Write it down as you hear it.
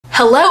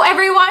Hello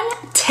everyone!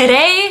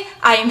 Today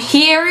I am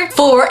here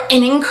for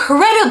an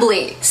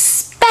incredibly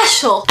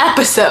special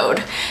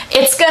episode.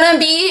 It's gonna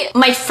be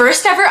my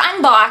first ever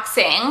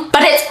unboxing,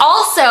 but it's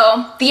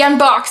also the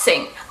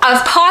unboxing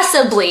of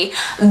possibly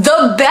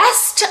the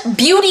best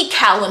beauty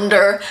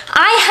calendar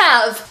I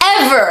have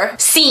ever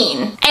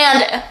seen.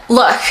 And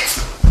look,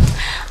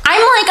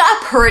 I'm like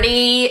a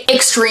pretty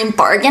extreme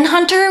bargain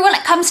hunter when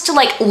it comes to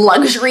like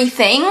luxury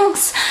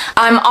things.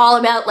 I'm all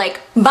about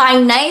like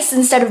buying nice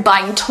instead of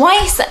buying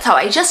twice. That's how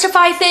I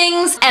justify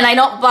things. And I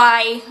don't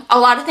buy a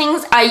lot of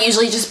things. I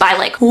usually just buy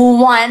like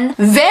one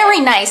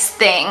very nice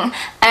thing.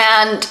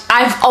 And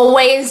I've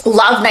always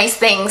loved nice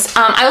things.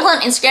 I was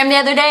on Instagram the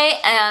other day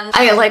and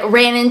I like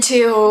ran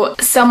into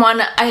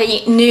someone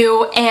I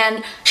knew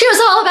and she was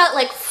all about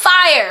like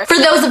FIRE. For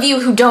those of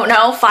you who don't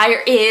know,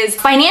 FIRE is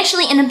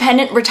financially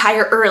independent,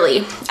 retire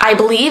early, I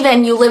believe,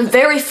 and you live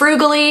very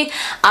frugally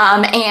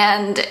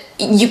and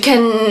you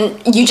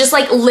just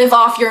like live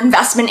off your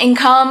investment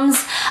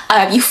incomes,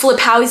 you flip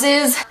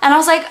houses, and I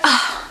was like,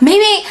 oh,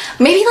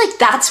 maybe like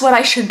that's what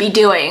I should be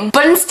doing.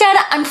 But instead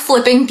I'm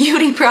flipping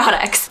beauty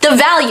products. The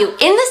value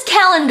in this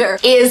calendar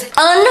is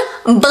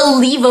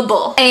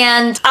unbelievable,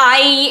 and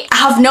I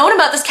have known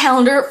about this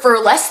calendar for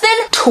less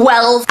than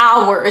 12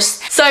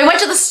 hours. So I went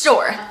to the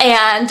store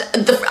and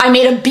I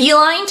made a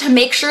beeline to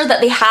make sure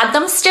that they had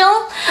them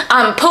still,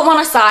 put one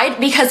aside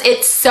because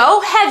it's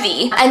so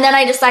heavy, and then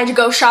I decided to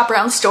go shop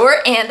around the store,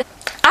 and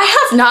I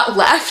have not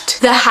left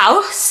the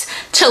house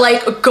to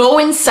like go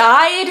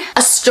inside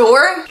a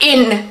store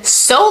in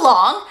so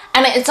long,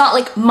 and it's not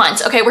like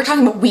months, okay, we're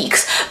talking about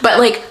weeks, but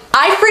like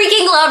I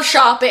freaking love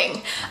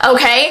shopping,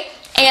 okay?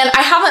 And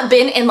I haven't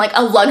been in like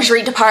a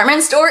luxury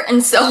department store in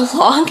so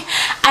long,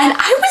 and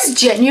I was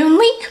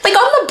genuinely like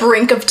on the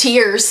brink of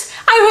tears.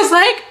 I was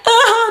like,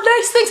 oh,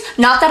 nice things.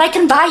 Not that I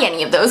can buy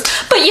any of those,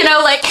 but you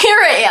know, like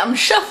here I am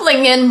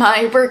shuffling in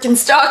my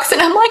Birkenstocks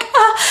and I'm like,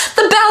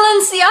 the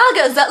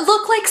Balenciagas that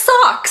look like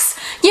socks.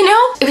 You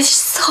know, it was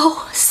just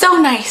so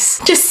nice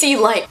to see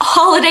like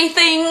holiday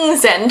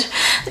things, and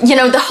you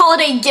know, the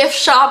holiday gift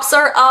shops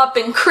are up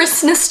and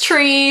Christmas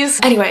trees.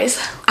 Anyways,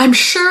 I'm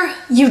sure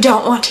you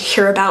don't want to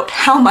hear about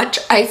how much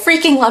I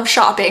freaking love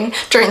shopping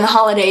during the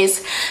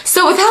holidays.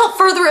 So without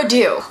further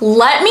ado,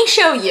 let me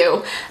show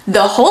you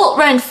the Holt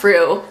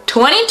Renfrew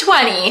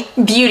 2020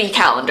 beauty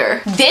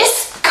calendar.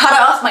 This cut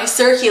off my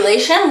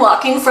circulation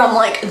walking from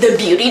like the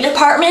beauty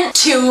department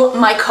to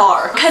my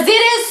car because it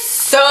is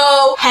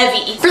so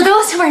heavy. For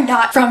those who are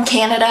not from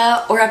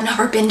Canada or have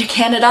never been to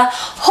Canada,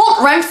 Holt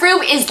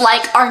Renfrew is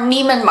like our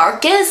Neiman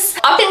Marcus.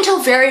 Up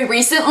until very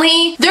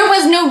recently, there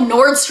was no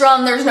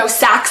Nordstrom, there's no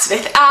Saks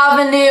Fifth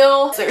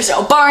Avenue, there's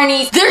no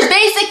Barney's. There's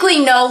basically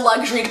no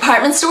luxury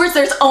department stores,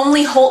 there's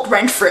only Holt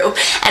Renfrew.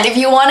 And if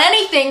you want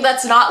anything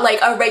that's not like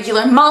a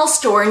regular mall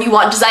store and you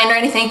want design or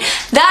anything,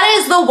 that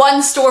is the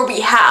one store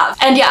we have.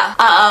 And yeah,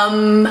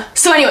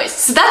 so anyways,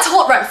 so that's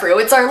Holt Renfrew.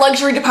 It's our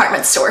luxury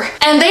department store.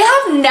 And they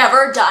have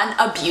never done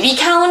a beauty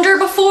calendar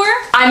before.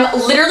 I'm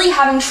literally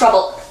having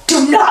trouble.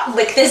 Do not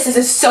lick this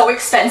is so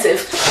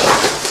expensive.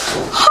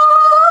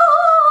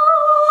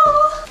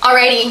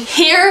 Alrighty,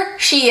 here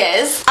she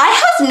is. I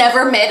have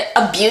never made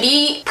a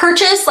beauty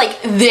purchase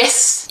like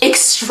this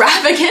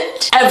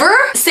extravagant ever,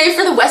 save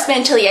for the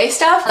Westman Atelier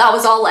stuff. That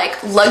was all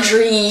like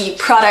luxury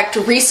product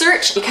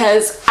research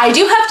because I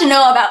do have to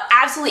know about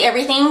absolutely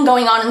everything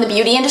going on in the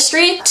beauty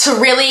industry to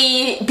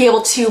really be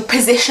able to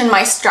position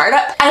my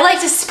startup. I like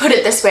to put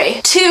it this way: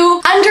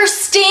 to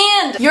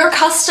understand your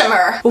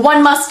customer,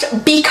 one must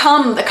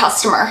become the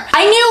customer.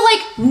 I knew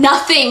like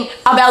nothing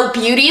about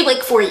beauty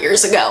like 4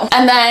 years ago,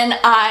 and then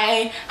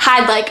I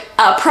had like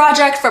a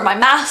project for my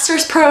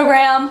master's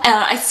program and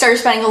I started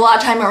spending a lot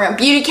of time around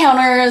beauty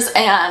counters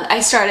and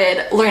I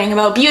started learning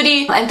about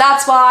beauty, and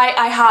that's why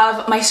I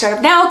have my startup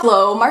now,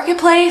 Glow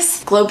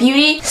Marketplace, Glow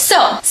Beauty.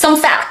 So, some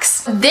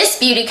facts. This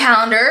beauty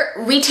calendar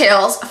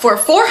retails for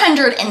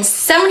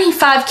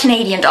 475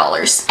 Canadian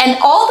dollars, and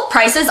all the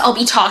prices I'll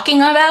be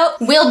talking about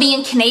will be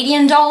in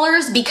Canadian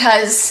dollars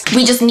because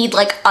we just need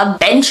like a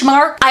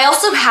benchmark. I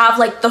also have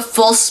like the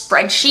full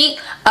spreadsheet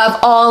of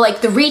all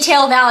like the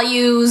retail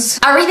values.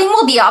 Everything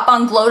will be up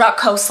on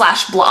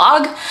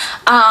glow.co/blog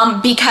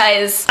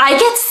because I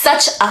get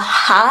such a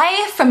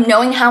high from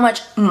knowing how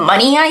much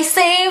money I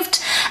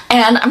saved,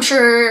 and I'm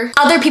sure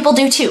other people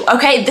do too,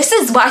 okay? This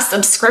is why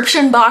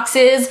subscription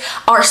boxes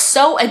are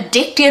so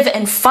addictive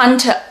and fun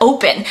to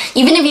open.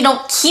 Even if you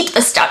don't keep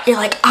the stuff, you're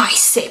like, I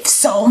saved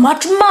so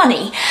much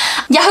money.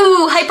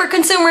 Yahoo,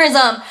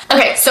 hyper-consumerism.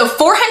 Okay, so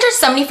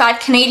 475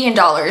 Canadian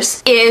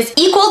dollars is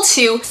equal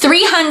to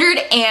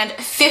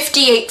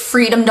 358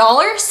 freedom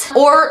dollars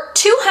or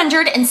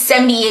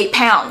 278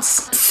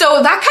 pounds.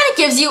 So that kind of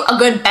gives you a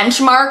good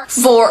benchmark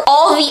for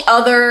all the other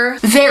other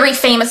very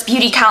famous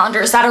beauty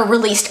calendars that are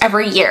released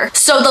every year.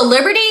 So the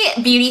Liberty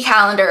Beauty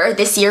Calendar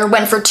this year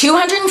went for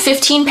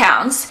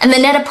 £215, and the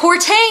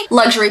Net-a-Porter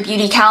Luxury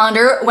Beauty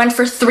Calendar went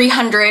for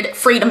 $300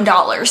 Freedom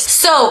dollars.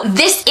 So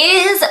this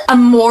is a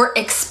more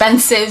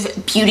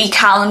expensive beauty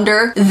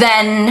calendar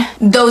than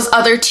those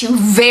other two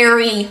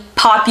very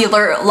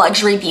popular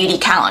luxury beauty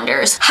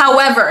calendars.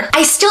 However,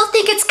 I still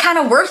think it's kind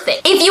of worth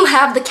it if you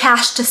have the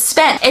cash to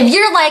spend. If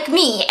you're like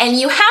me and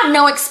you have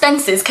no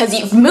expenses because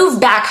you've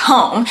moved back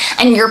home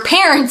and your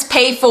parents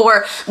pay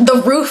for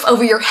the roof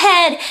over your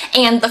head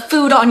and the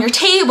food on your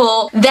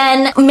table,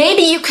 then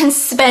maybe you can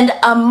spend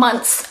a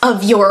month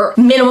of your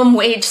minimum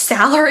wage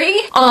salary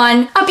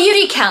on a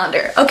beauty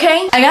calendar,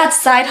 okay? I got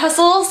side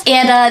hustles,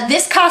 and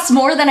this costs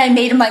more than I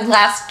made in my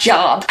last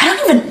job. I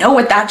don't even know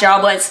what that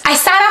job was. I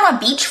sat on a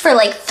beach for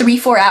like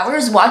 3-4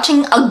 hours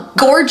watching a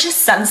gorgeous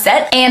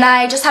sunset, and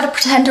I just had to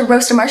pretend to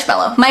roast a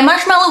marshmallow. My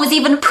marshmallow was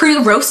even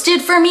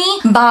pre-roasted for me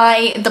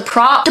by the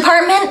prop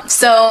department.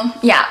 So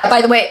yeah,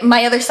 by the way,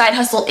 my other side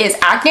hustle is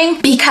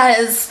acting,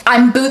 because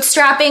I'm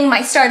bootstrapping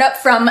my startup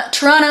from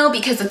Toronto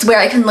because it's where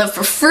I can live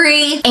for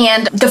free,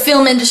 and the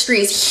film industry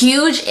is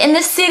huge in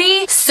this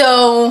city,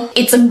 so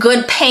it's a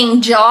good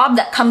paying job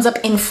that comes up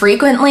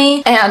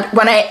infrequently, and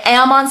when I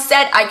am on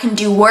set I can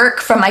do work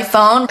from my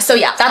phone. So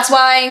yeah, that's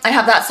why I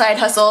have that side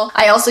hustle.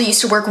 I also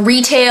used to work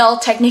retail.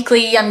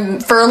 Technically I'm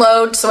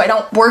furloughed, so I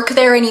don't work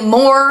there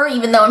anymore,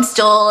 even though I'm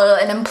still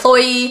an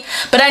employee.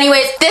 But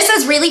anyways, this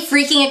is really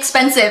freaking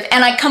expensive,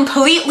 and I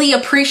completely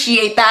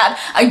appreciate that.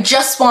 I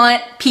just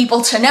want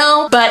people to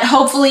know. But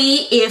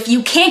hopefully, if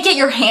you can't get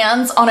your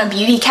hands on a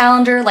beauty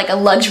calendar, like a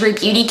luxury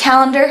beauty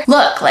calendar,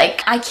 look,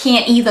 like I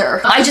can't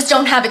either. I just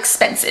don't have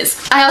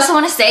expenses. I also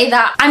want to say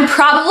that I'm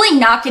probably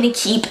not going to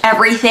keep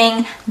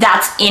everything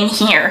that's in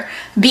here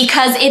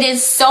because it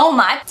is so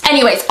much.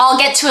 Anyways, I'll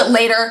get to it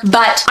later,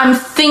 but I'm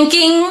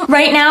thinking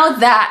right now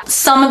that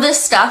some of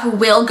this stuff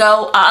will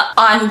go up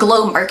on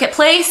Glow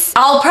Marketplace.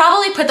 I'll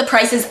probably put the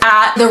prices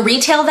at the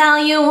retail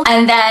value,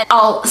 and then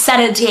I'll set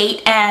a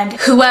date, and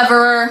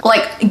whoever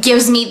like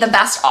gives me the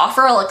best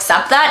offer, I'll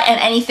accept that, and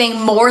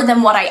anything more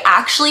than what I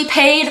actually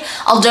paid,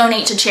 I'll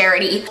donate to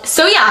charity.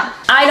 So yeah,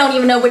 I don't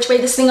even know which way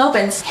this thing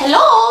opens.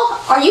 Hello?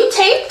 Are you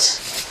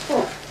taped?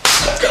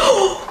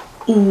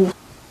 Ooh.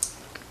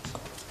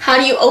 How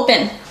do you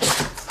open?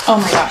 Oh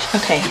my gosh,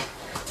 okay.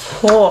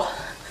 Oh,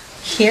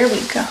 here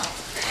we go.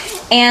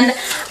 And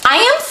I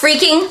am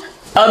freaking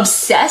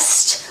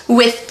obsessed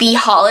with the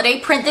holiday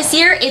print this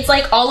year. It's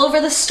like all over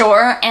the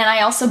store, and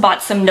I also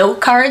bought some note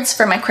cards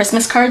for my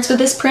Christmas cards with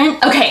this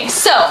print. Okay,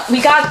 so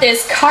we got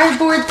this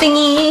cardboard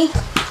thingy.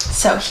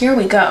 So here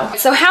we go.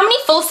 So how many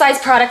full-size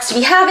products do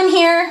we have in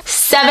here?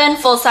 7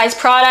 full-size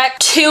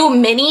products, 2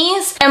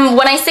 minis. And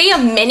when I say a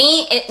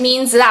mini, it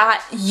means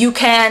that you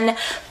can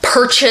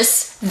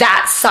purchase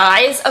that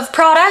size of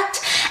product,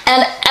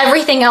 and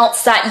everything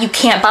else that you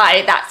can't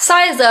buy that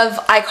size of,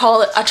 I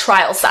call it a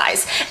trial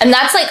size. And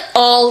that's like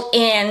all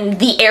in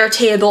the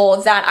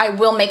Airtable that I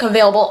will make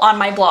available on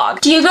my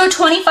blog. Do you go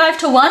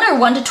 25:1 or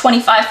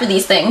 1:25 for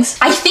these things?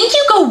 I think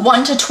you go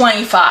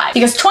 1:25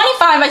 because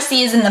 25 I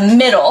see is in the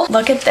middle.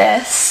 Look at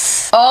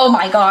this. Oh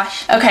my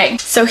gosh. Okay,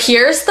 so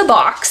here's the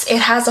box. It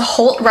has a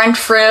Holt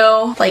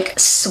Renfrew like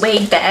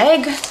suede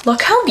bag.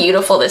 Look how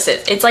beautiful this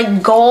is. It's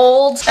like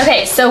gold.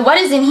 Okay, so what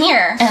is in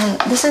here? And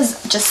this is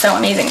just so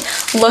amazing.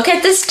 Look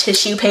at this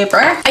tissue paper.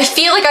 I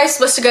feel like I'm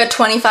supposed to go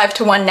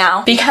 25:1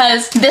 now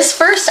because this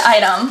first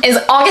item is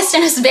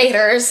Augustinus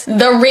Bader's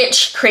The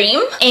Rich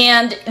Cream,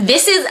 and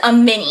this is a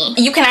mini.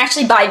 You can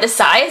actually buy the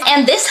size,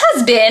 and this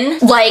has been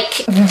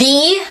like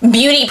the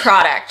beauty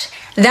product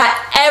that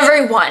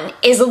everyone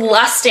is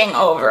lusting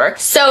over.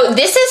 So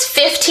this is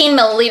 15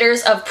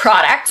 milliliters of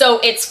product. So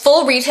its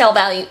full retail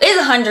value is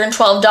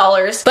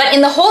 $112. But in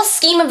the whole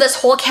scheme of this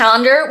whole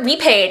calendar, we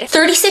paid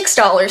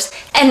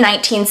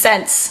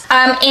 $36.19.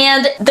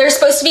 And there's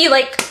supposed to be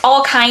like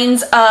all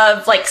kinds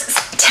of like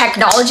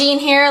technology in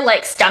here,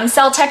 like stem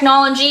cell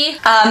technology.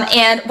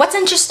 And what's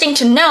interesting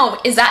to know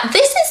is that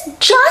this is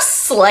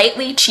just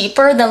slightly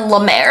cheaper than La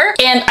Mer,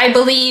 and I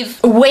believe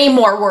way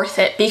more worth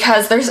it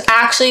because there's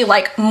actually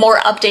like more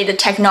updated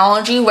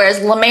technology,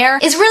 whereas La Mer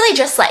is really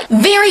just like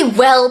very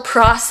well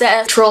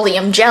processed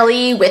petroleum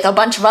jelly with a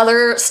bunch of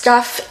other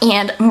stuff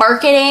and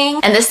marketing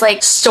and this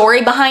like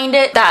story behind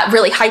it that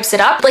really hypes it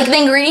up. Like the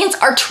ingredients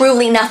are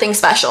truly nothing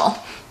special.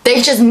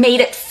 They've just made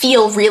it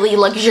feel really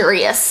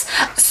luxurious,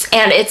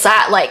 and it's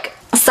that like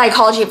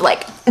psychology of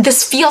like,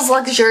 this feels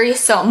luxurious,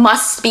 so it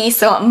must be,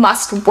 so it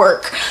must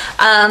work.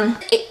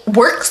 It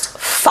works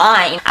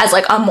fine as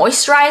like a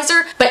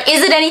moisturizer, but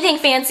is it anything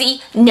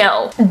fancy?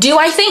 No. Do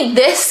I think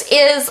this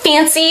is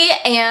fancy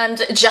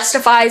and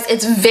justifies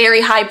its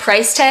very high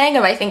price tag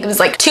of, I think it was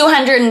like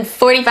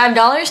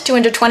 $245,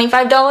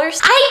 $225?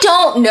 I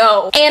don't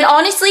know. And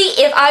honestly,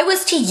 if I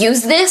was to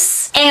use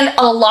this and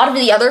a lot of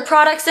the other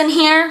products in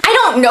here, I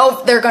don't know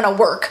if they're gonna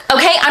work,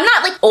 okay? I'm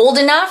not like old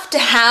enough to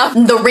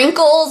have the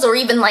wrinkles or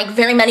even like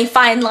very many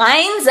fine fine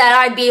lines that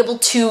I'd be able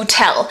to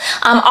tell.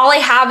 All I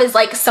have is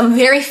like some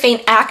very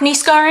faint acne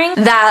scarring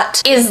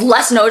that is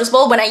less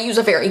noticeable when I use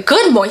a very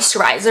good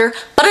moisturizer.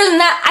 But other than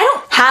that, I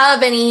don't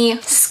have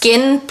any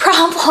skin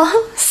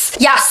problems.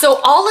 Yeah, so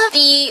all of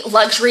the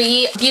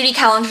luxury beauty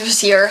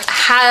calendars here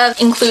have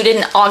included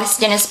an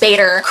Augustinus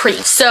Bader cream.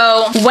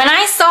 So when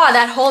I saw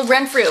that Holt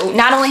Renfrew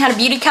not only had a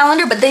beauty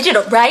calendar, but they did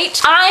it right,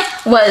 I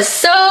was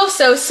so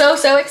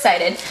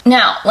excited.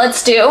 Now,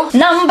 let's do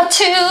number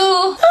 2.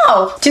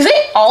 Oh, do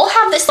they all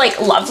have this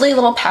like lovely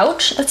little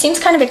pouch? That seems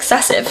kind of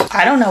excessive.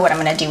 I don't know what I'm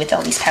gonna do with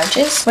all these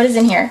pouches. What is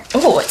in here?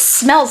 Oh, it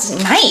smells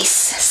nice.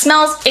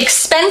 Smells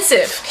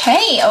expensive.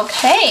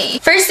 Okay.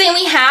 First thing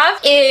we have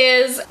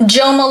is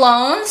Jo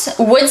Malone's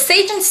Wood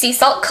Sage and Sea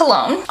Salt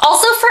Cologne.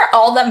 Also for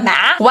all the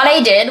matte, what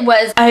I did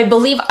was I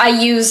believe I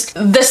used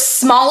the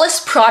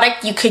smallest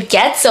product you could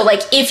get. So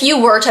like if you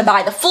were to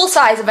buy the full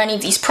size of any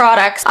of these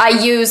products, I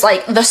use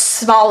like the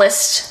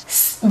smallest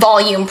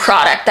volume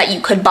product that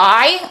you could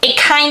buy. It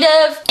kind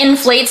of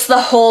inflates the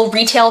whole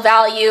retail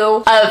value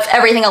of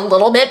everything a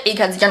little bit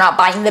because you're not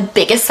buying the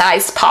biggest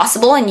size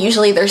possible, and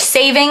usually there's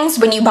savings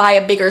when you buy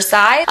a bigger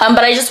size,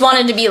 but I just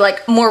wanted to be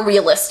like more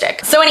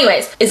realistic. So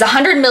anyways, it's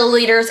 100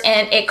 milliliters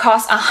and it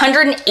costs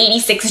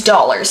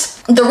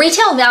 $186. The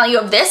retail value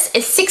of this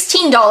is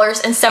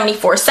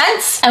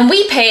 $16.74 and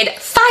we paid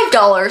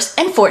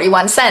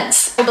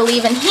 $5.41. I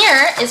believe in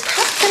here is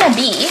probably gonna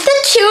be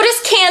the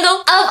cutest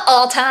candle of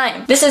all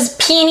time. This is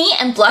Peony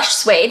and Blush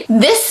Suede.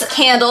 This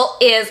candle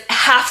is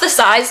half the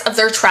size of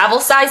their travel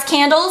size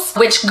candles,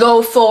 which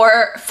go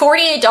for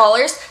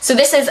 $48. So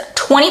this is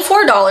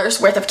 $24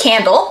 worth of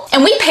candle,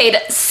 and we paid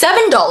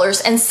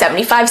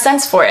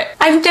 $7.75 for it.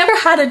 I've never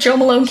had a Jo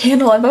Malone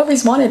candle. I've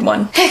always wanted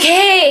one.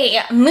 Okay,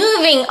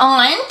 moving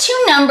on to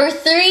number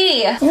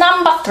 3.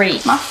 Number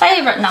 3, my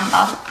favorite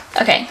number.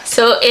 Okay,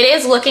 so it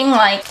is looking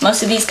like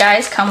most of these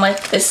guys come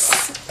with this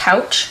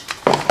pouch.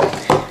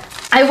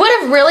 I would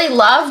have really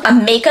loved a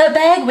makeup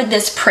bag with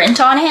this print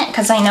on it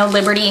because I know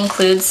Liberty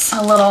includes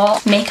a little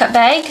makeup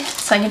bag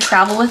so I can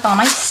travel with all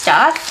my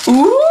stuff.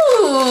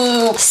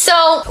 Ooh!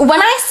 So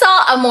when I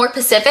saw a More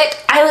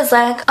Pacific, I was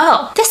like,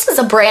 oh, this is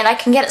a brand I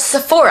can get at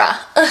Sephora.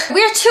 Ugh,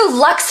 we're too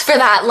luxe for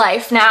that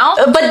life now.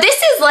 But this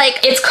is like,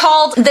 it's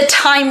called the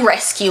Time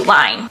Rescue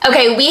line.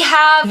 Okay, we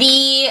have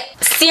the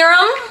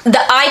serum,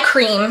 the eye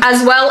cream,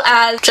 as well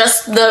as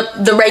just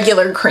the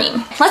regular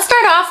cream. Let's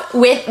start off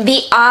with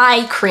the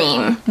eye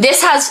cream.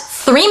 This has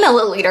 3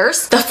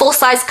 milliliters. The full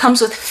size comes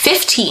with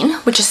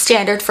 15, which is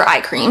standard for eye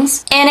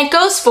creams. And it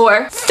goes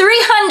for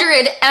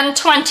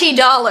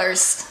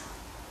 $320.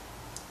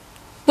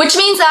 Which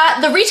means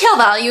that the retail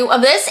value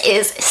of this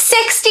is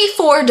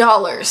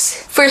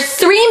 $64 for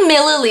 3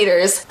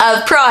 milliliters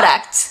of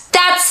product.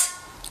 That's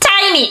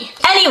tiny.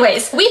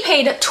 Anyways, we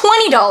paid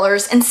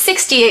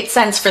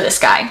 $20.68 for this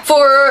guy.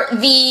 For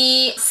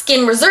the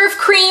Skin Reserve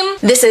Cream,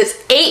 this is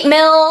 8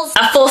 mils.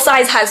 A full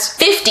size has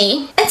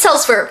 50. It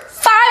sells for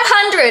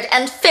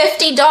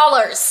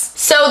 $550.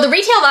 So the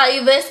retail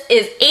value of this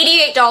is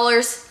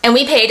 $88 and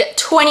we paid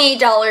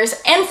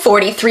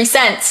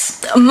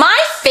 $28.43. My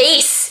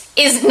face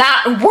is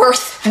not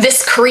worth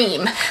this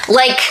cream.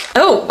 Like,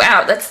 oh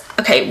wow, that's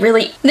okay,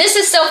 really. This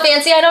is so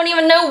fancy, I don't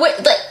even know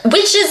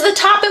which is the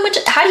top and which,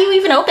 how do you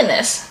even open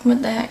this?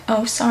 What the heck?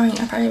 Oh, sorry,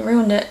 I probably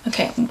ruined it.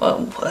 Okay,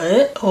 whoa,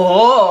 what?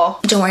 Oh,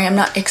 don't worry, I'm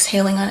not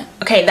exhaling on it.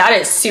 Okay, that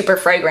is super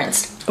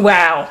fragranced.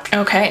 Wow,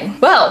 okay.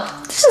 Well,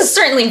 this is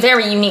certainly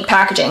very unique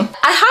packaging.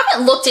 I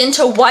haven't looked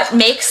into what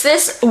makes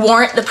this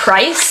warrant the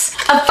price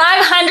of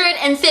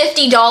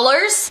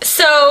 $550.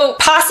 So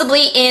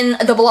possibly in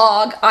the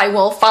blog, I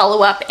will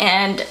follow up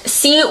and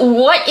see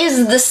what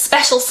is the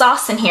special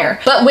sauce in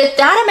here. But with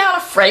that amount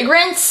of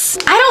fragrance,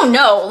 I don't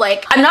know.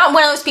 Like, I'm not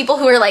one of those people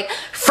who are like,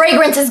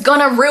 fragrance is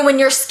gonna ruin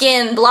your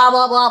skin, blah,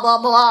 blah, blah, blah,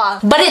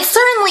 blah. But it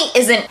certainly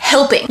isn't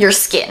helping your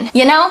skin,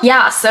 you know?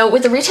 Yeah, so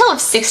with a retail of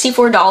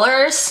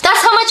 $64,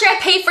 that's how much I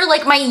paid for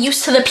like my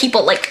Used to the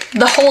People, like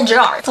the whole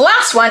jar. The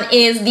last one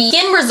is the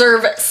Skin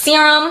Reserve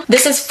Serum.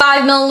 This is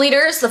 5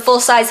 milliliters. The full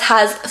size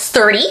has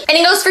 30 and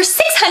it goes for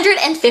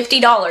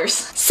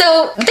 $650.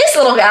 So this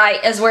little guy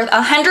is worth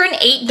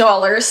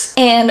 $108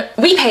 and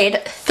we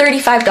paid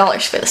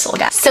 $35 for this little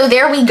guy. So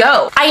there we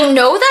go. I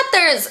know that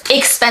there's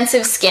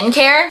expensive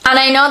skincare and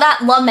I know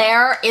that La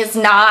Mer is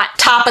not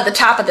top of the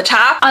top of the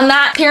top on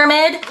that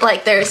pyramid.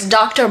 Like there's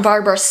Dr.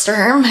 Barbara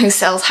Sturm who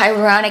sells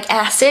hyaluronic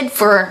acid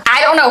for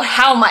I don't know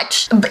how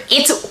much, but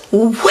it's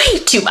way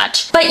too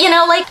much. But you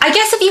know, like I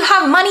guess if you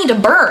have money to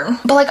burn,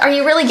 but like are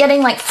you really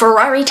getting like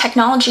Ferrari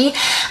technology?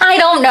 I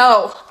don't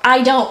know.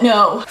 I don't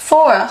know.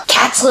 For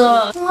cats,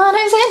 what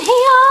is in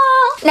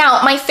here?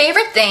 Now, my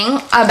favorite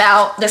thing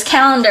about this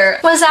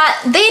calendar was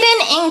that they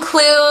didn't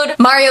include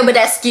Mario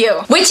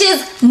Badescu, which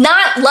is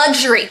not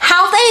luxury.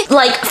 How they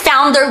like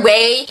found their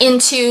way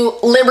into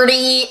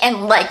Liberty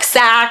and like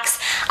Saks,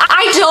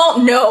 I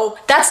don't know.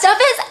 That stuff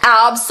is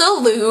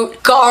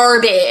absolute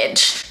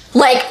garbage.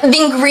 Like,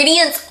 the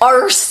ingredients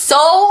are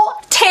so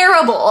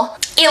terrible.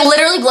 It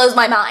literally blows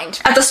my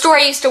mind. At the store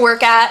I used to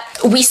work at,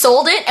 we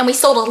sold it, and we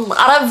sold a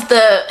lot of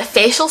the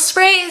facial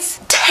sprays.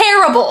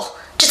 Terrible.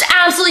 Just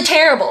absolutely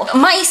terrible.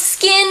 My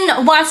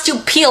skin wants to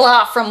peel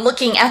off from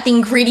looking at the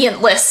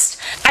ingredient list.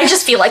 I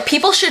just feel like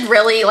people should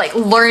really like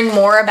learn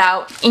more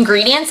about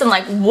ingredients and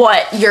like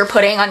what you're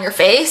putting on your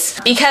face,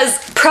 because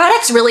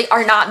products really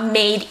are not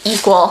made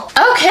equal.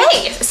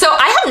 Okay, so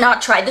I have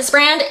not tried this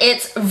brand.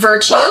 It's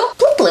Virtue.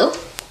 Blue, blue.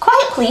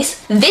 Quiet, please.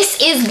 This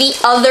is the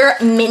other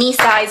mini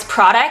size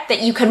product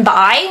that you can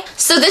buy.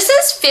 So this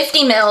is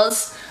 50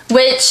 mils,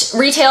 which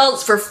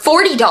retails for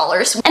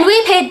 $40, and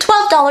we paid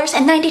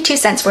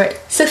 $12.92 for it.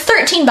 So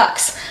 13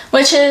 bucks,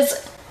 which is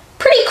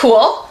pretty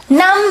cool.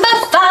 Number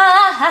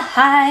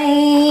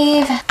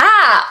 5.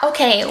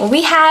 Okay,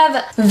 we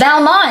have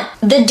Valmont,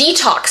 the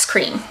Detox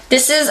Cream.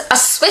 This is a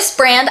Swiss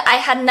brand I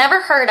had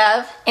never heard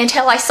of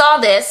until I saw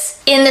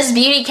this in this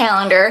beauty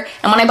calendar.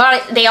 And when I bought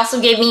it, they also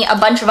gave me a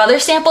bunch of other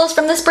samples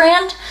from this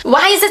brand.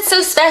 Why is it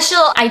so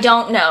special? I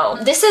don't know.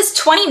 This is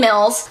 20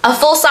 mils. A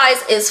full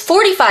size is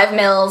 45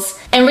 mils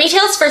and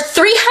retails for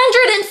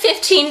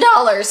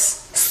 $315.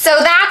 So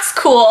that's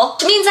cool,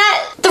 which means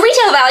that the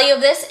retail value of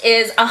this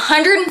is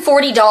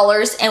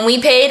 $140 and we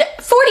paid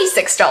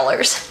 $46.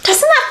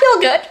 Doesn't that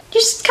feel good? You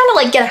just kind of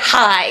like get a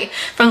high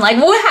from like,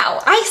 wow,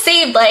 I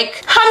saved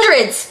like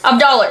hundreds of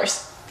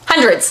dollars.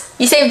 Hundreds.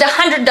 You saved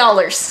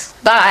 $100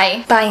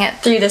 by buying it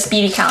through this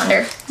beauty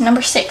calendar.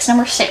 Number 6.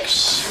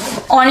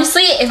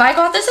 Honestly, if I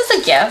got this as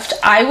a gift,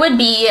 I would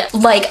be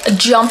like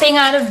jumping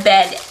out of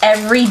bed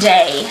every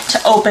day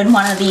to open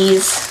one of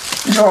these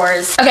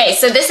drawers. Okay,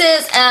 so this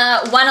is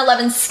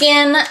 111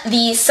 Skin,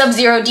 the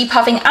Sub-Zero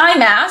Depuffing Eye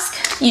Mask.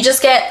 You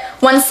just get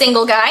one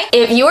single guy.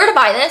 If you were to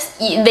buy this,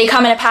 they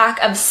come in a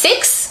pack of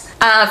 6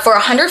 for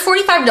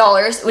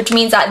 $145, which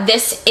means that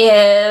this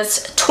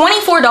is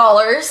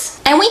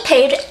 $24, and we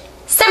paid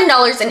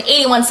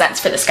 $7.81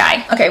 for this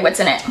guy. Okay, what's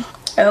in it?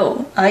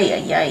 Oh,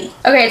 ay.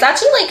 Okay, it's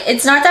actually like,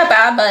 it's not that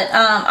bad, but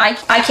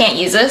I can't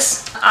use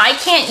this. I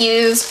can't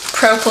use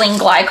propylene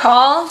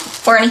glycol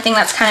or anything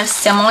that's kind of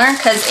similar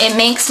because it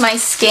makes my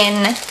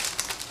skin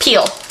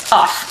peel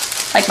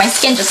off. Like my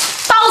skin just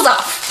falls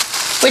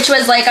off, which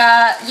was like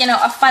a, you know,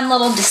 a fun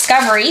little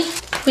discovery.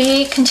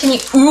 We continue.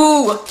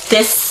 Ooh,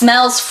 this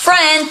smells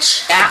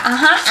French.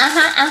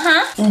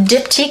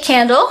 Diptyque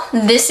candle.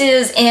 This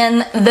is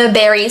in the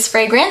berries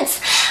fragrance.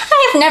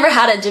 I have never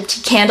had a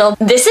Diptyque candle.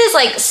 This is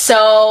like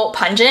so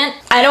pungent.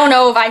 I don't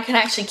know if I can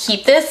actually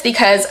keep this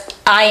because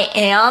I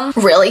am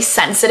really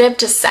sensitive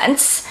to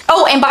scents.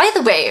 Oh, and by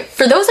the way,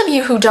 for those of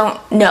you who don't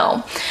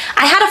know,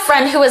 I had a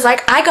friend who was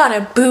like, I got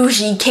a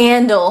bougie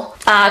candle,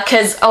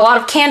 because a lot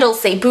of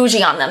candles say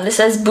bougie on them. This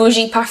says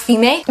bougie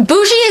parfumé.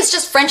 Bougie is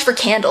just French for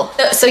candle.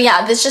 So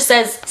yeah, this just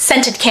says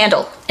scented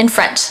candle in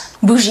French.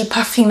 Bougie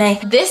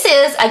parfumé. This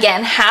is,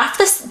 again, half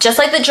the, just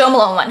like the Jo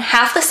Malone one,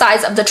 half the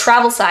size of the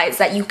travel size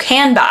that you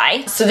can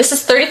buy. So this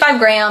is 35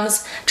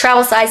 grams,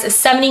 travel size is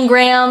 70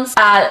 grams,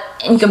 and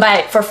you can buy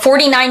it for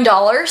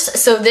 $49.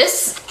 So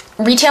this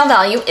retail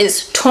value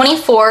is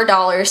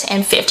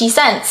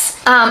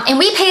 $24.50. And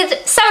we paid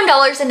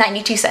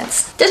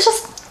 $7.92. This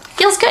just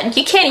feels good.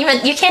 You can't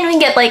even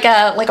get like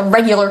a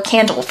regular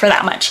candle for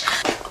that much.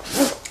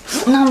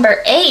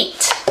 Number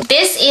 8.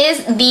 This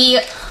is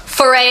the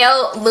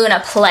Foreo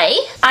Luna Play.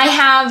 I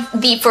have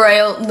the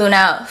Foreo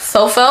Luna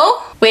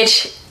Fofo,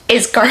 which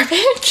is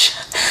garbage.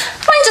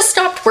 Mine just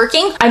stopped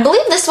working. I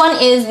believe this one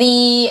is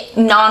the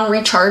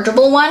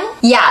non-rechargeable one.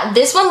 Yeah,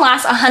 this one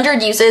lasts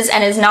 100 uses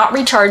and is not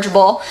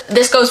rechargeable.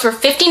 This goes for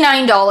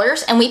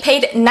 $59 and we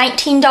paid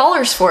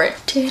 $19 for it.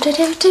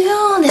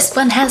 This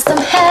one has some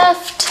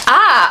heft.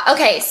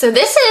 Okay, so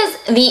this is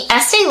the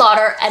Estee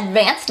Lauder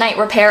Advanced Night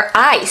Repair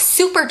Eye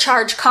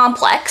Supercharge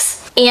Complex.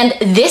 And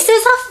this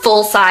is a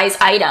full-size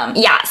item.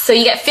 Yeah, so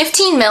you get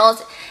 15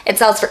 mils. It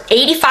sells for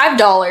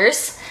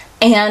 $85.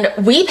 And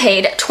we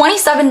paid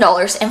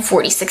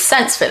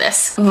 $27.46 for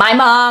this. My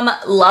mom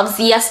loves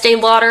the Estee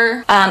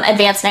Lauder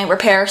Advanced Night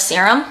Repair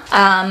Serum.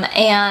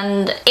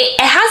 And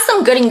it has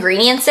some good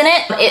ingredients in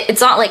it.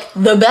 It's not like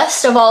the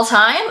best of all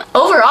time.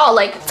 Overall,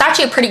 like, it's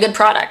actually a pretty good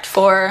product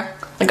for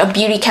like a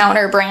beauty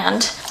counter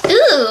brand.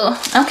 Ooh,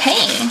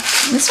 okay.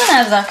 This one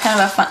has a kind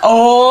of a fun,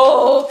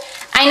 oh,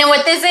 I know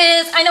what this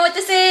is. I know what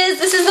this is.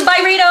 This is the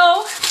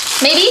Byredo.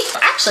 Maybe?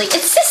 Actually,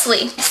 it's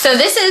Sisley. So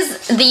this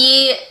is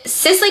the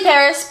Sisley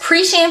Paris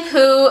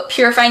Pre-Shampoo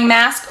Purifying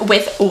Mask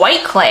with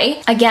White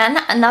Clay. Again,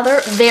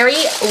 another very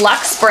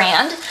luxe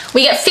brand.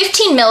 We get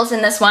 15 mils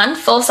in this one.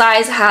 Full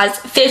size has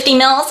 50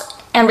 mils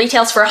and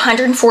retails for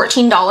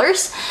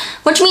 $114,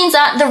 which means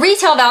that the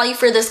retail value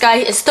for this guy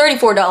is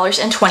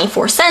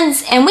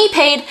 $34.24, and we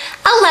paid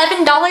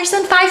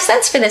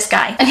 $11.05 for this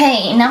guy.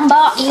 Okay,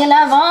 number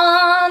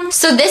 11.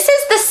 So this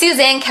is the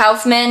Suzanne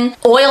Kaufman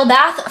Oil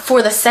Bath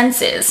for the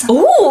Senses.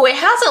 Ooh, it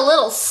has a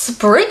little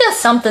sprig of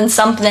something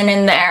something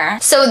in there.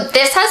 So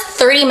this has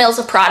 30 mils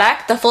of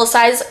product. The full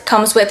size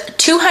comes with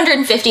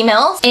 250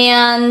 mils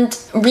and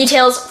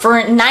retails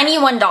for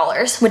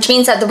 $91, which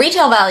means that the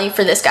retail value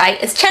for this guy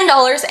is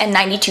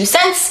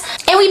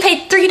 $10.92, and we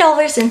paid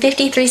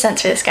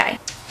 $3.53 for this guy.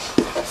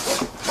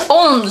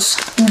 11,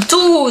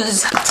 12,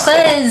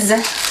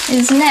 13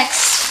 is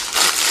next.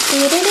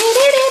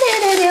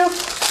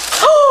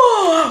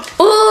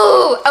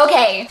 Ooh,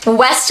 okay.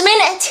 Westman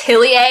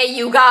Atelier,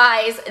 you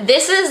guys.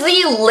 This is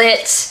the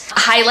lit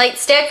highlight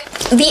stick.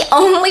 The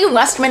only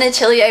Westman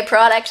Atelier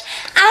product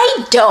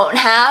I don't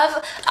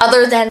have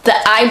other than the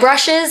eye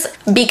brushes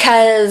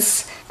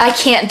because I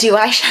can't do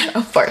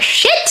eyeshadow for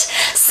shit.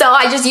 So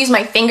I just use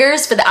my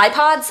fingers for the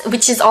iPods,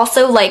 which is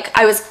also like,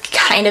 I was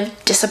kind of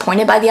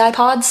disappointed by the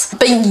iPods.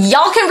 But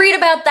y'all can read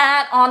about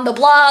that on the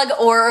blog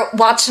or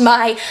watch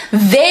my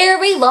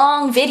very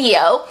long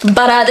video.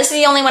 But this is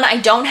the only one I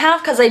don't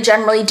have because I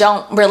generally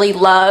don't really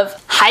love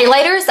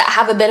highlighters that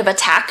have a bit of a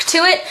tack to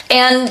it.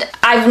 And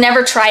I've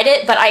never tried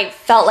it, but I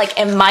felt like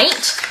it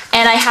might.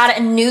 And I had a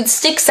nude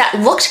sticks that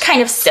looked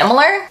kind of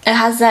similar. It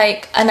has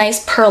like a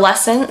nice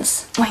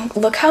pearlescence. Like,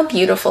 look how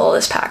beautiful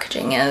this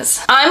packaging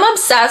is. I'm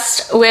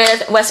obsessed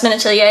with Westman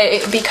Atelier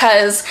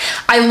because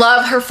I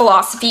love her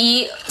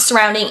philosophy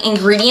surrounding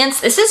ingredients.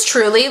 This is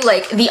truly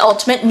like the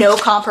ultimate no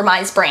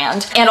compromise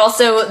brand. And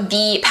also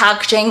the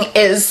packaging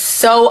is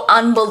so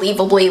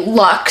unbelievably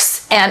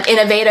luxe and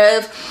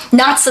innovative,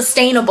 not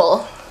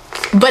sustainable,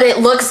 but it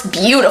looks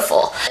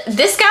beautiful.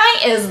 This guy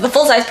is the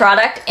full-size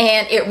product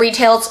and it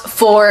retails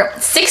for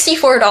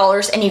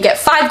 $64 and you get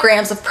 5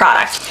 grams of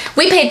product.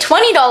 We paid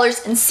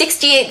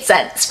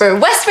 $20.68 for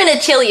Westman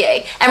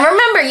Atelier. And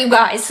remember, you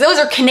guys, those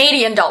are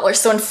Canadian dollars,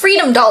 so in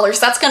freedom dollars,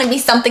 that's gonna be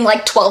something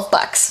like 12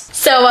 bucks.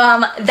 So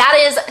that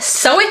is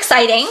so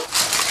exciting.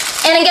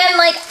 And again,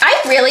 like,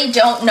 I really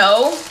don't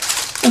know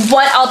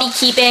what I'll be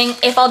keeping,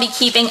 if I'll be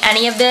keeping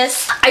any of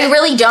this. I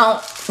really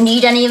don't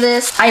need any of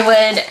this. I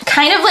would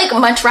kind of like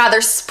much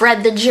rather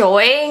spread the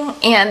joy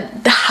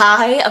and the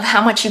high of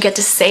how much you get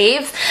to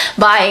save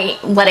by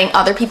letting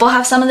other people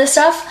have some of this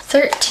stuff.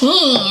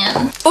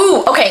 13.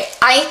 Ooh, okay,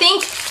 I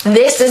think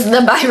this is the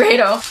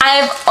Byredo.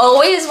 I've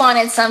always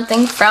wanted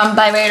something from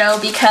Byredo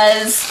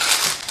because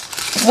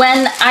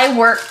when I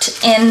worked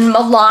in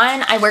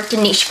Malone, I worked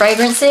in niche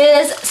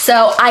fragrances,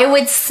 so I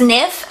would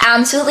sniff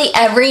absolutely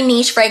every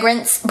niche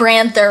fragrance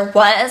brand there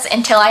was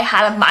until I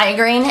had a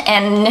migraine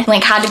and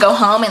like had to go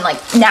home and like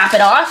nap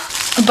it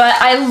off. But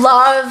I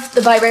love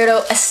the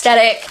Byredo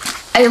aesthetic.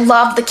 I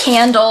love the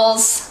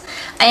candles.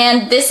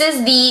 And this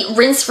is the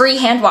rinse-free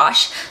hand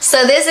wash.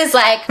 So this is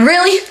like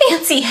really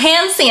fancy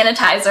hand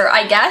sanitizer,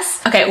 I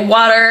guess. Okay,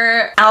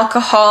 water,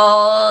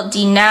 alcohol,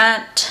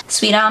 denat,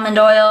 sweet almond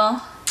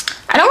oil.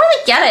 I don't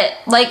really get it.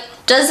 Like,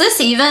 does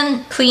this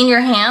even clean your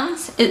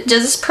hands? Does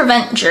this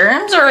prevent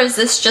germs, or is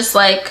this just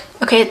like,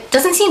 okay, it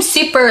doesn't seem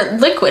super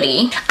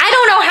liquidy. I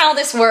don't know how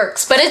this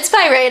works, but it's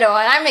Byredo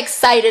and I'm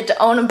excited to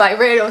own a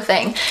Byredo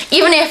thing,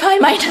 even if I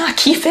might not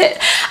keep it.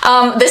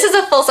 This is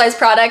a full-size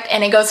product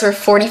and it goes for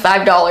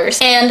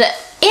 $45. And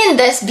in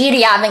this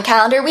beauty advent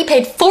calendar, we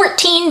paid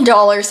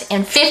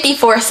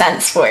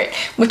 $14.54 for it,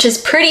 which is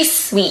pretty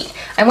sweet.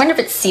 I wonder if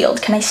it's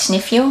sealed. Can I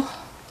sniff you?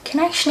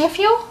 Can I sniff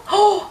you?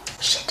 Oh,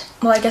 shit.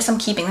 Well, I guess I'm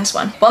keeping this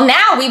one. Well,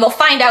 now we will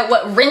find out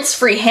what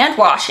rinse-free hand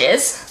wash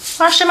is.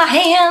 Washing my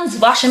hands,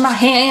 washing my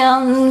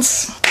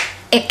hands.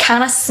 It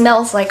kind of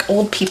smells like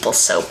old people's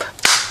soap.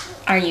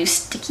 Are you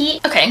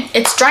sticky? Okay,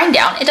 it's drying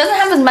down. It doesn't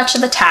have as much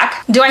of a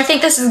tack. Do I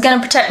think this is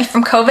gonna protect me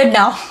from COVID?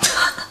 No.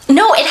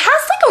 No, it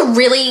has like a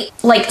really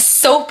like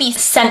soapy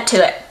scent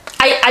to it.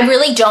 I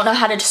really don't know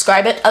how to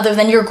describe it other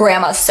than your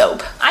grandma's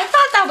soap. I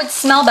thought that would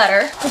smell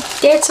better, but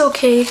that's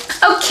okay.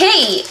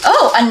 Okay,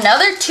 oh,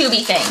 another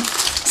tubey thing.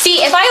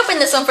 See, if I open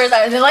this one first,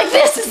 I would be like,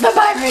 this is the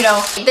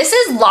Byredo. This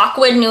is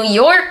Lockwood, New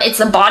York.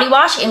 It's a body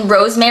wash in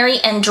rosemary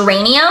and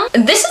geranium.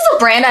 This is a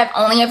brand I've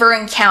only ever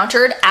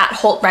encountered at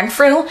Holt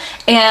Renfrew,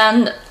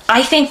 and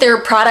I think their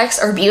products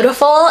are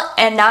beautiful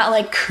and not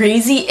like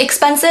crazy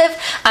expensive.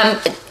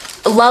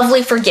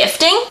 Lovely for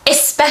gifting,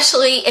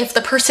 especially if the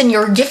person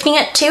you're gifting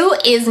it to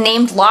is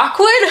named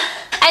Lockwood.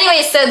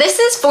 Anyway, so this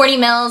is 40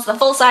 mils. The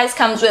full size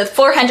comes with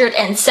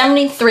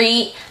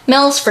 473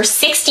 mils for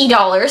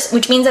 $60,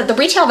 which means that the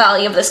retail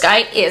value of this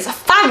guy is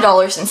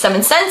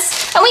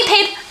 $5.07, and we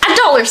paid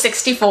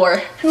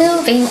 $1.64.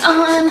 Moving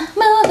on,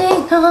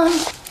 moving on.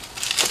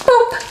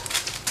 Boop.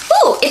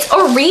 Ooh, it's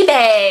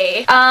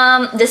Oribe.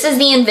 This is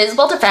the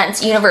Invisible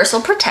Defense Universal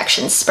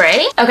Protection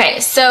Spray. Okay,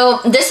 so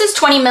this is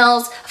 20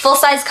 mils. Full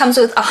size comes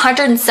with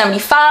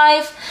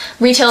 175.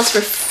 Retails for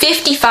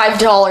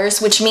 $55,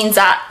 which means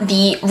that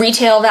the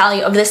retail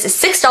value of this is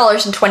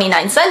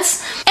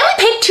 $6.29. And we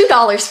paid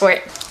 $2 for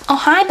it. Oh,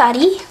 hi,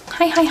 buddy.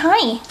 Hi, hi,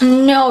 hi.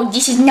 No,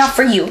 this is not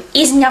for you.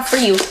 It's not for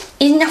you.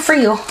 It's not for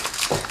you.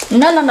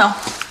 No, no, no.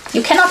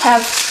 You cannot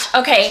have.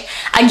 Okay,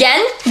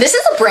 again, this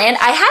is a brand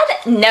I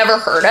had never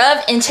heard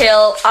of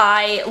until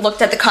I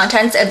looked at the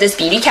contents of this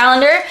beauty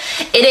calendar.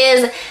 It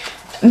is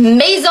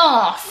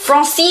Maison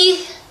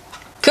Francis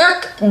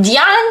Kirk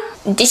Diane.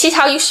 This is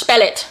how you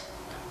spell it.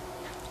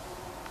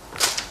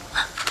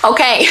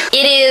 Okay,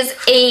 it is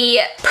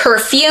a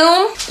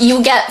perfume.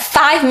 You get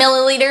 5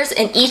 milliliters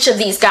in each of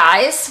these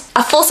guys.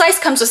 A full size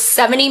comes with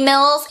 70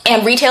 mils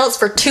and retails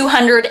for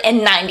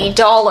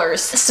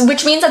 $290,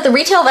 which means that the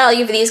retail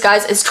value of these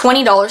guys is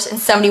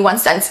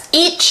 $20.71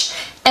 each,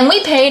 and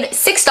we paid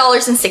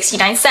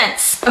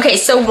 $6.69. Okay,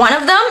 so one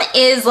of them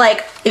is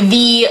like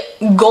the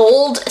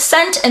gold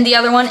scent and the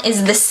other one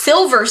is the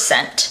silver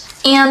scent.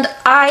 And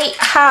I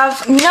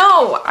have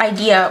no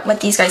idea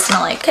what these guys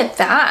smell like. Look at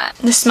that.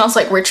 This smells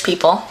like rich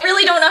people. I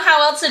really don't know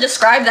how else to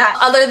describe that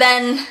other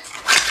than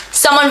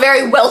someone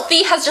very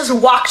wealthy has just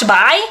walked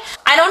by.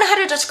 I don't know how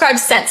to describe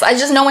scents. I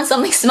just know when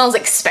something smells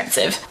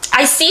expensive.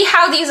 I see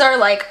how these are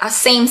like a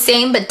same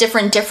but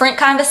different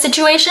kind of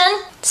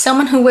situation.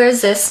 Someone who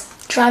wears this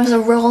drives a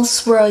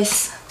Rolls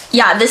Royce.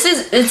 Yeah,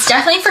 it's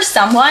definitely for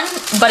someone,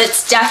 but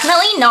it's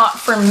definitely not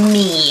for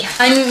me.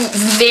 I'm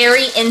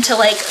very into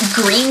like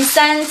green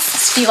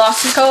scents.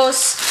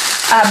 Philosopos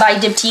by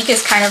Diptyque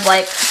is kind of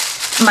like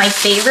my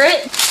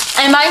favorite.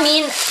 And I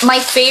mean, my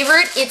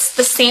favorite, it's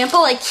the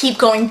sample I keep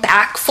going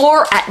back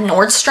for at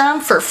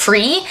Nordstrom for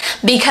free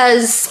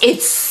because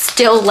it's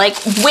still like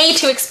way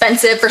too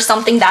expensive for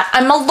something that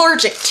I'm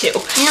allergic to.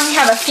 We only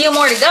have a few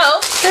more to go.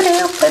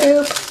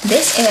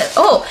 This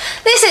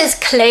is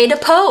Clé de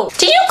Peau.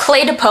 Do you know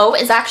Clé de Peau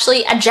is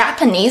actually a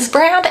Japanese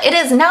brand? It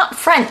is not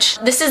French.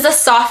 This is a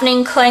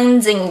softening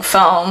cleansing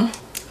foam.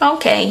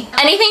 Okay.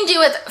 Anything to do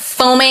with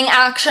foaming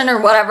action or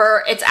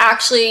whatever, it's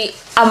actually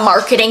a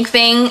marketing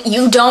thing.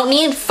 You don't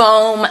need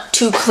foam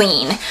to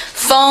clean.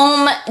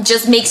 Foam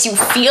just makes you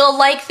feel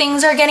like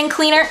things are getting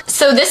cleaner.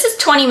 So this is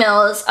 20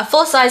 mils. A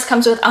full size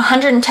comes with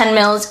 110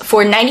 mils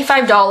for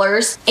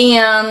 $95.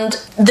 And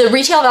the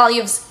retail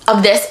value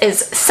of this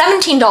is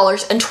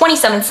 $17.27.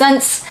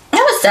 That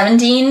was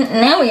 17.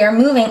 Now we are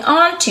moving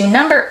on to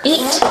number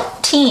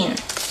 18.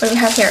 What do we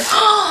have here?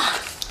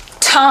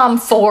 Tom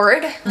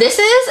Ford. This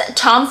is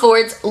Tom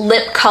Ford's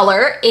lip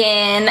color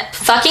in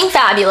Fucking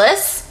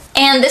Fabulous.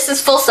 And this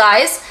is full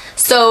size.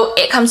 So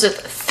it comes with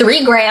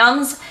 3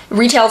 grams,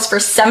 retails for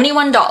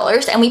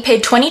 $71, and we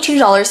paid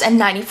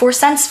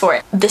 $22.94 for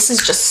it. This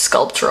is just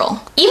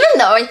sculptural. Even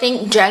though I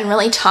think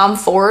generally Tom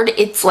Ford,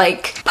 it's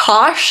like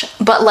posh,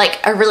 but like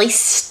a really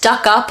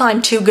stuck up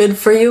on too good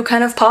for you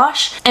kind of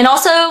posh. And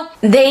also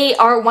they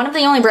are one of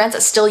the only brands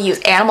that still use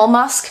animal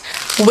musk,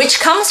 which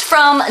comes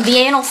from the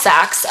anal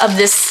sacs of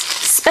this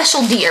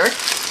special deer.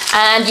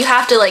 And you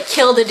have to like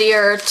kill the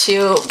deer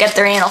to get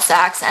their anal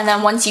sacs, and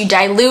then once you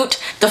dilute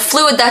the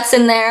fluid that's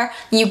in there,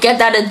 you get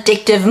that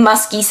addictive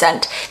musky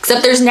scent.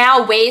 Except there's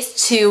now ways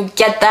to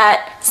get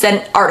that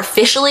scent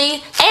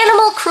artificially.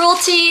 Animal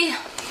cruelty.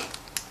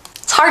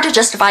 It's hard to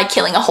justify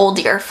killing a whole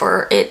deer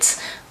for its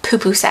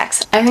poo-poo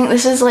sacs. I think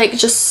this is like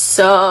just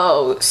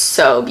so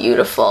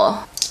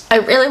beautiful. I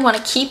really want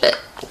to keep it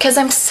because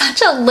I'm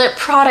such a lip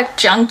product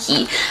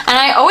junkie, and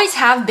I always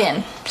have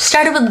been.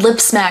 Started with lip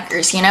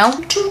smackers, you know?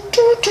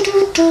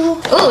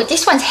 Oh,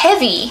 this one's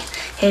heavy.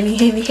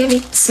 Heavy.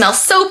 Smells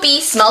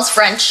soapy, smells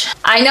French.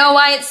 I know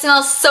why it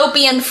smells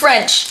soapy and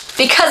French.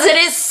 Because it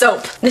is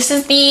soap. This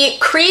is the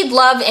Creed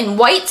Love in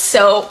white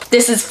soap.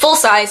 This is full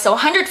size, so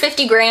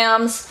 150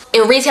 grams.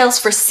 It retails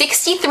for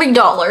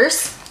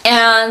 $63,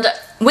 and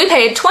we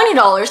paid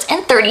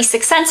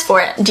 $20.36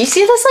 for it. Do you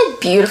see this like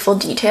beautiful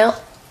detail?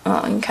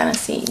 Oh, you can kind of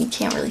see, you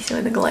can't really see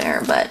with the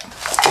glare, but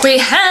we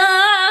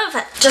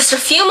have just a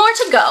few more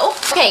to go.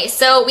 Okay,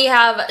 so we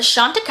have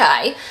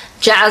Chantecaille,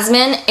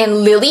 Jasmine,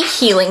 and Lily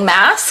Healing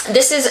Mask.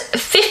 This is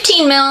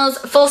 15 mils,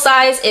 full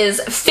size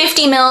is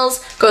 50 mils,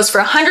 goes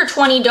for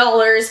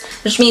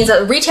 $120, which means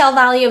that the retail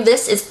value of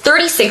this is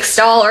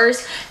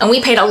 $36, and we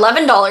paid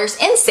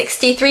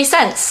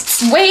 $11.63.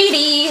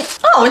 Sweetie.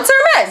 Oh, it's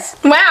Hermes.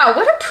 Wow,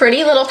 what a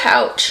pretty little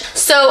pouch.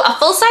 So a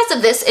full size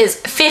of this is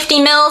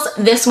 50 mils,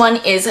 this one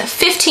is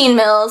 15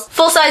 mils.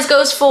 Full size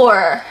goes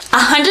for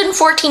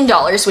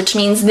 $114, which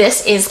means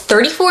this is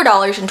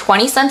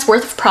 $34.20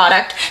 worth of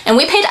product, and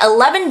we paid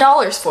 $11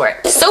 for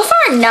it. So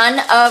far, none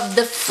of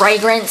the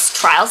fragrance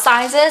trial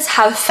sizes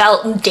have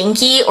felt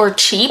dinky or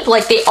cheap.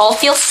 Like, they all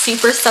feel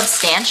super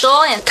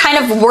substantial and kind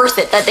of worth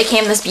it that they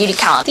came in this beauty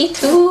calendar.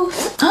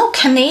 Oh,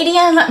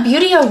 Canadian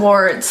Beauty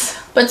Awards.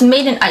 But it's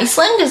made in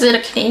Iceland? Is it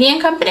a Canadian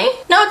company?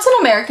 No, it's an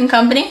American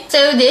company.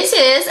 So this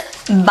is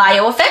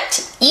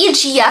BioEffect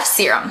EGF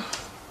Serum.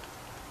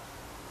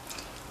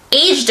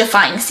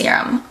 Age-defying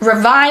serum.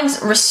 Revives,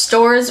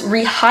 restores,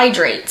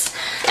 rehydrates.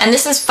 And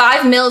this is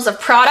 5 mils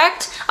of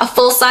product. A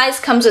full size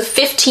comes with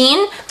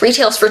 15,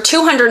 retails for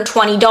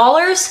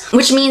 $220,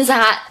 which means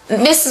that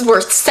this is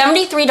worth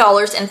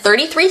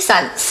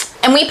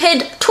 $73.33. And we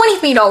paid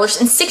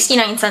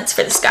 $23.69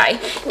 for this guy.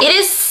 It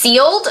is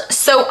sealed,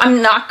 so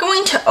I'm not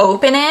going to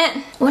open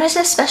it. What is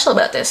so special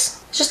about this?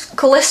 Just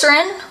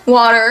glycerin,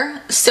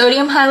 water,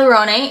 sodium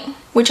hyaluronate,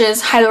 which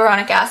is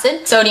hyaluronic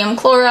acid, sodium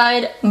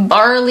chloride,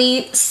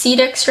 barley seed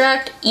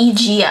extract,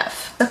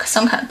 EGF.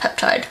 Some kind of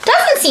peptide.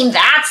 Doesn't seem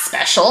that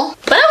special,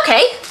 but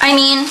okay. I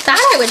mean,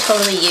 that I would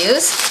totally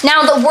use.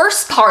 Now, the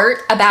worst part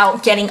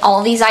about getting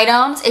all these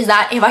items is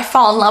that if I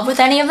fall in love with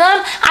any of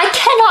them, I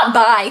cannot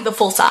buy the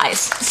full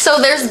size. So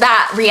there's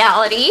that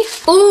reality.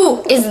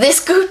 Ooh, is this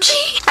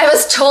Gucci? I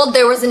was told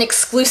there was an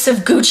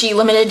exclusive Gucci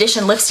limited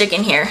edition lipstick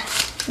in here.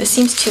 This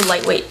seems too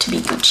lightweight to be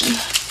Gucci.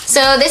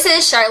 So this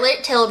is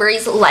Charlotte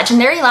Tilbury's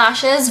Legendary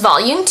Lashes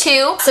Volume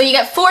 2. So you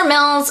get 4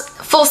 mils,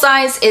 full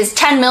size is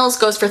 10 mils,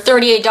 goes for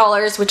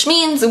 $38, which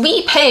means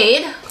we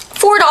paid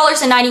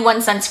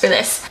 $4.91 for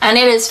this. And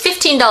it is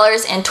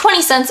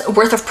 $15.20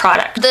 worth of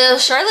product. The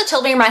Charlotte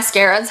Tilbury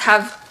mascaras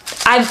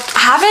I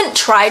haven't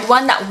tried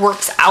one that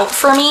works out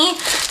for me,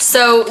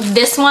 so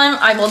this one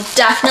I will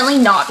definitely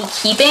not be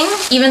keeping.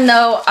 Even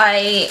though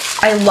I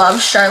love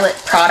Charlotte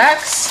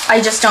products, I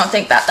just don't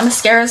think that the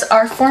mascaras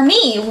are for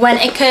me when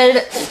it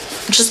could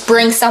just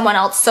bring someone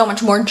else so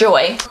much more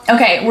joy.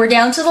 Okay, we're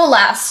down to the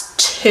last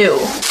 2.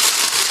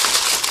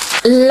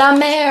 La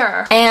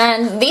Mer.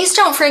 And these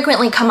don't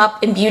frequently come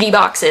up in beauty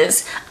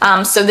boxes,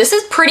 so this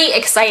is pretty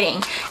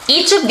exciting.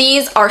 Each of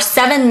these are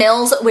 7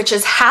 mils, which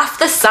is half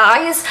the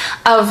size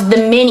of the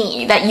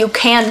mini that you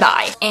can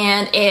buy.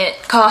 And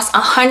it costs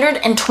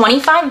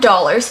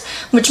 $125,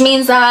 which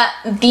means that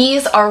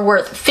these are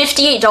worth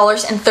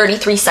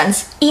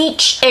 $58.33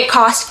 each. It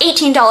costs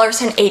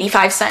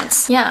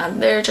 $18.85. Yeah,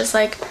 they're just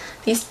like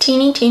these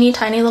teeny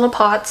tiny little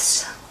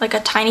pots. Like a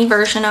tiny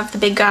version of the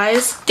big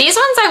guys. These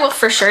ones I will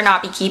for sure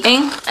not be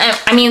keeping.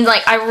 I mean,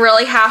 like, I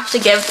really have to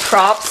give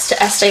props to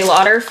Estee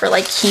Lauder for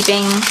like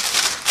keeping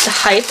the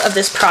hype of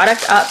this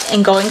product up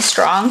and going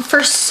strong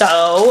for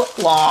so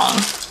long.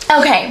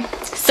 Okay,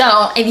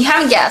 so if you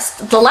haven't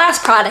guessed, the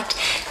last product,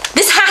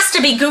 this has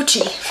to be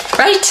Gucci,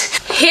 right?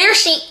 Here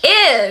she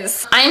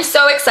is. I am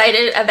so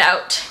excited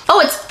about,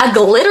 oh, it's a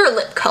glitter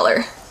lip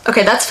color.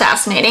 Okay, that's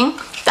fascinating.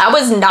 That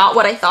was not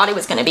what I thought it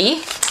was gonna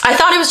be. I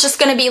thought it was just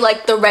gonna be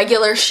like the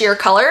regular sheer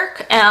color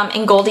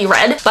in goldy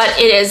red, but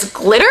it is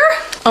glitter.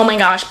 Oh my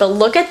gosh, but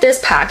look at this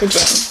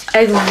packaging.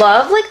 I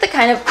love like the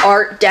kind of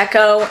Art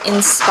Deco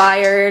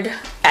inspired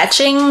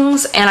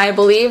etchings, and I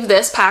believe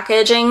this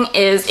packaging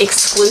is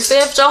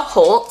exclusive to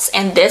Holt's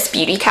and this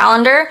beauty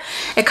calendar.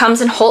 It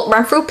comes in Holt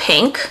Renfrew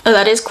pink. Oh,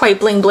 that is quite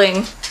bling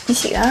bling. You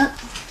see that?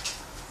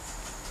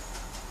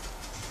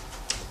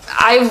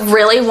 I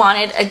really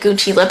wanted a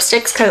Gucci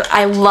lipsticks because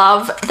I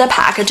love the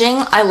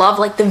packaging. I love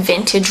like the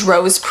vintage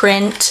rose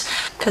print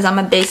because I'm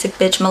a basic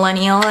bitch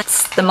millennial.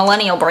 It's the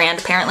millennial brand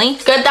apparently.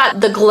 Good that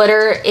the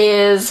glitter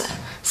is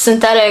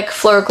synthetic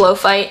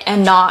fluoroglophite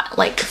and not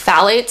like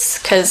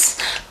phthalates, because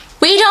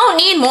we don't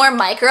need more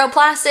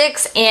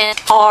microplastics in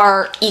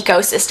our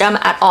ecosystem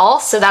at all,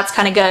 so that's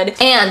kind of good.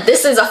 And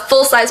this is a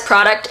full-size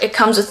product. It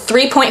comes with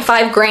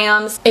 3.5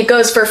 grams. It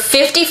goes for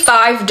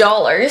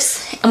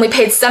 $55, and we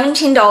paid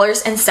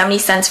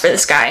 $17.70 for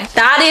this guy.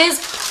 That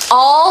is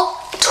all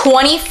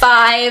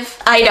 25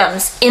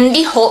 items in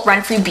the Holt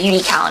Renfrew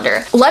beauty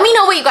calendar. Let me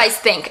know what you guys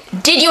think.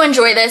 Did you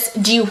enjoy this?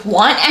 Do you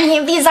want any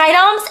of these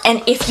items?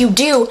 And if you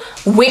do,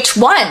 which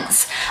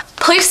ones?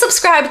 Please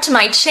subscribe to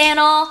my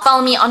channel.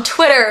 Follow me on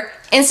Twitter,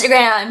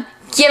 Instagram.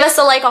 Give us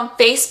a like on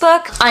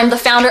Facebook. I'm the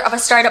founder of a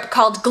startup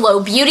called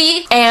Glow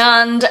Beauty,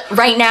 and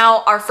right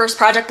now our first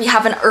project, we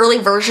have an early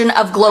version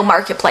of Glow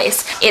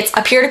Marketplace. It's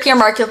a peer-to-peer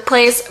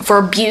marketplace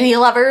for beauty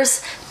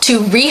lovers to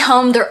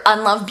rehome their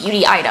unloved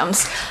beauty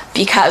items,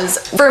 because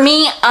for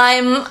me,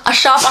 I'm a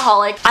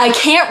shopaholic. I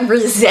can't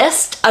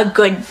resist a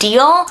good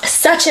deal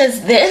such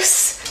as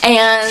this.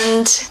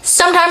 And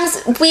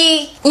sometimes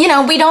we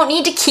don't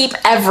need to keep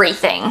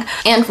everything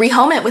and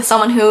rehome it with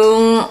someone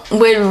who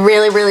would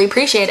really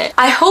appreciate it.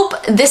 I hope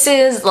this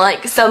is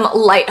like some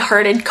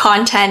lighthearted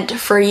content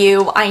for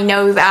you. I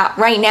know that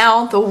right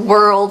now the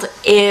world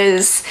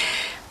is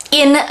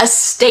in a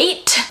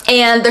state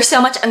and there's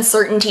so much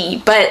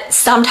uncertainty, but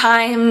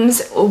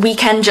sometimes we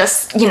can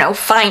just,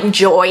 find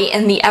joy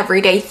in the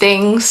everyday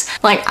things.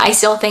 Like, I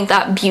still think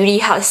that beauty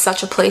has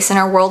such a place in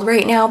our world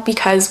right now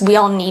because we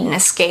all need an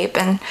escape,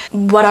 and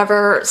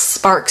whatever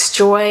sparks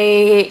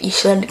joy, you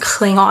should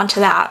cling on to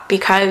that,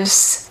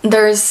 because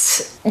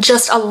there's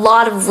just a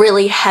lot of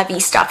really heavy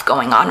stuff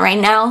going on right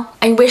now.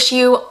 I wish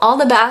you all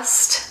the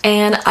best,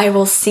 and I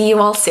will see you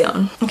all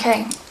soon.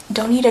 Okay,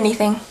 don't eat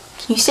anything.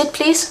 Can you sit,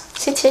 please?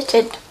 Sit.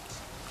 Sit.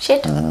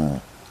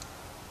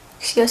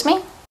 Excuse me?